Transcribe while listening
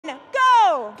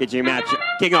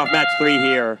kicking off match 3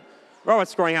 here.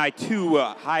 Robotics scoring high,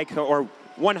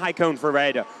 one high cone for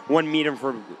red, one medium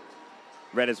for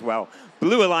red as well.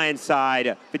 Blue Alliance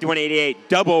side, 51-88,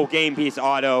 double game piece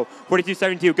auto.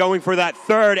 42-72 going for that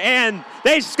third, and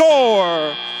they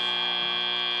score!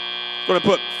 Going to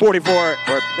put Red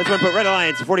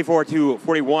Alliance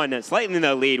 44-41, slightly in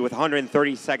the lead with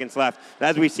 130 seconds left.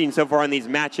 As we've seen so far in these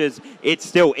matches, it's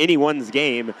still anyone's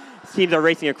game. Teams are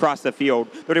racing across the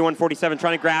field. 31-47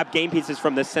 trying to grab game pieces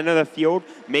from the center of the field,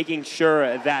 making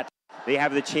sure that they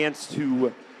have the chance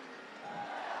to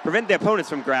prevent the opponents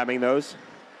from grabbing those.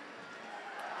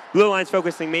 Blue Alliance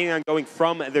focusing mainly on going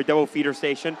from their double feeder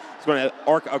station. It's going to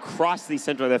arc across the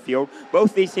center of the field.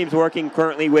 Both these teams working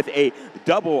currently with a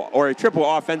double or a triple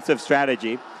offensive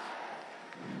strategy.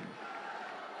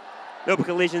 No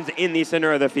collisions in the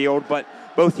center of the field, but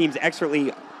both teams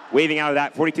expertly waving out of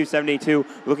that. 42-72,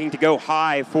 looking to go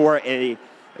high for a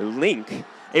link.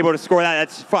 Able to score that.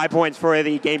 That's 5 points for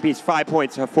the game piece, 5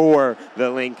 points for the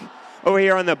link. Over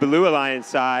here on the Blue Alliance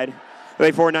side,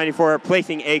 34-94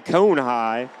 placing a cone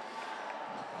high.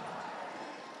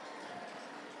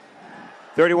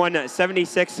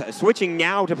 31-76, switching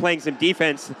now to playing some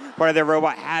defense. Part of their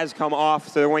robot has come off,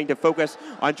 so they're going to focus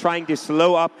on trying to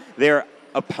slow up their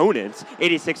opponents.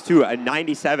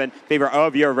 86-97 in favor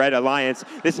of your Red Alliance.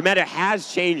 This meta has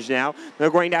changed now. They're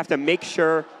going to have to make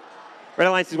sure Red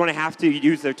Alliance is going to have to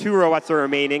use their 2 robots that are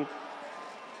remaining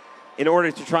in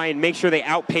order to try and make sure they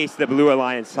outpace the Blue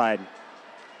Alliance side.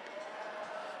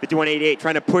 51-88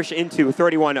 trying to push into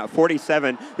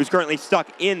 31-47, who's currently stuck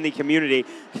in the community.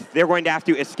 They're going to have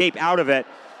to escape out of it.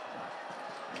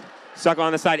 Stuck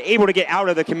on the side, able to get out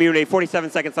of the community.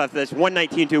 47 seconds left of this.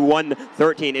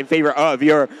 119-113 in favor of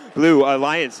your Blue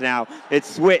Alliance now.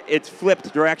 It's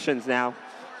flipped directions now.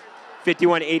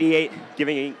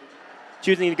 51-88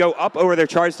 choosing to go up over their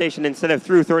charge station instead of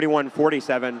through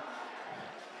 31-47.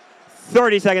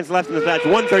 30 seconds left in this match,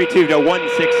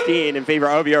 132-116 in favor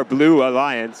of your Blue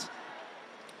Alliance.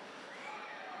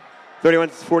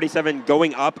 31-47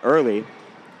 going up early.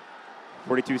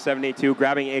 42-72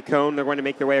 grabbing a cone. They're going to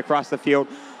make their way across the field,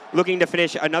 looking to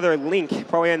finish another link,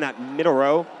 probably in that middle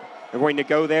row. They're going to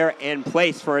go there and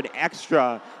place for an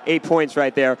extra 8 points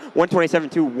right there.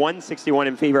 127-161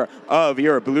 in favor of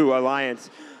your Blue Alliance.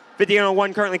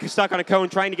 50-1 currently stuck on a cone,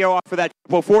 trying to go off for that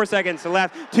triple. 4 seconds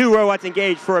left. 2 robots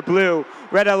engaged for a Blue.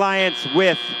 Red Alliance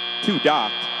with 2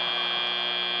 docked.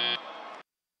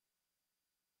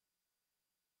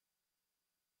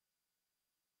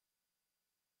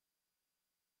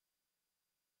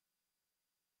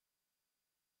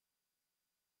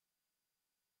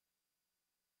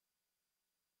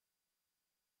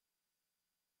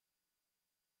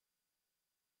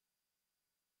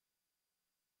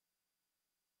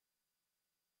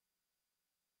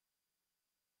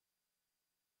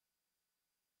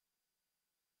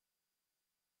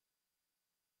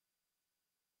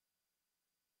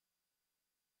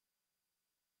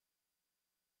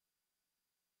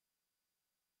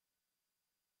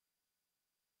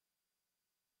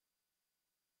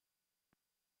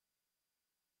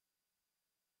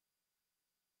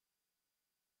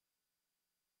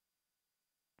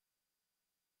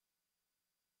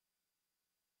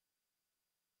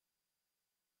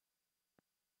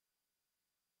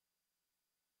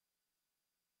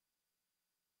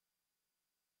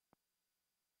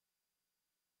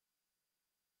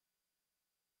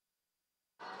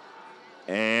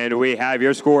 And we have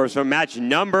your scores from match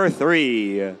number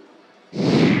 3.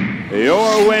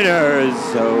 Your winners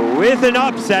with an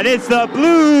upset, it's the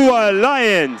Blue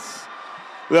Alliance.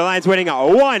 Blue Alliance winning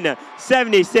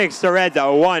 176 to Reds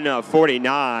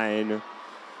 149.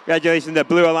 Congratulations to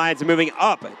Blue Alliance moving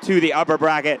up to the upper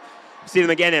bracket. See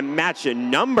them again in match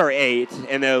number 8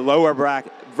 in the lower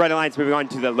bracket. Red Alliance moving on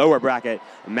to the lower bracket,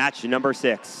 match number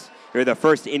 6. Here are the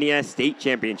first Indiana State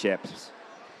Championships.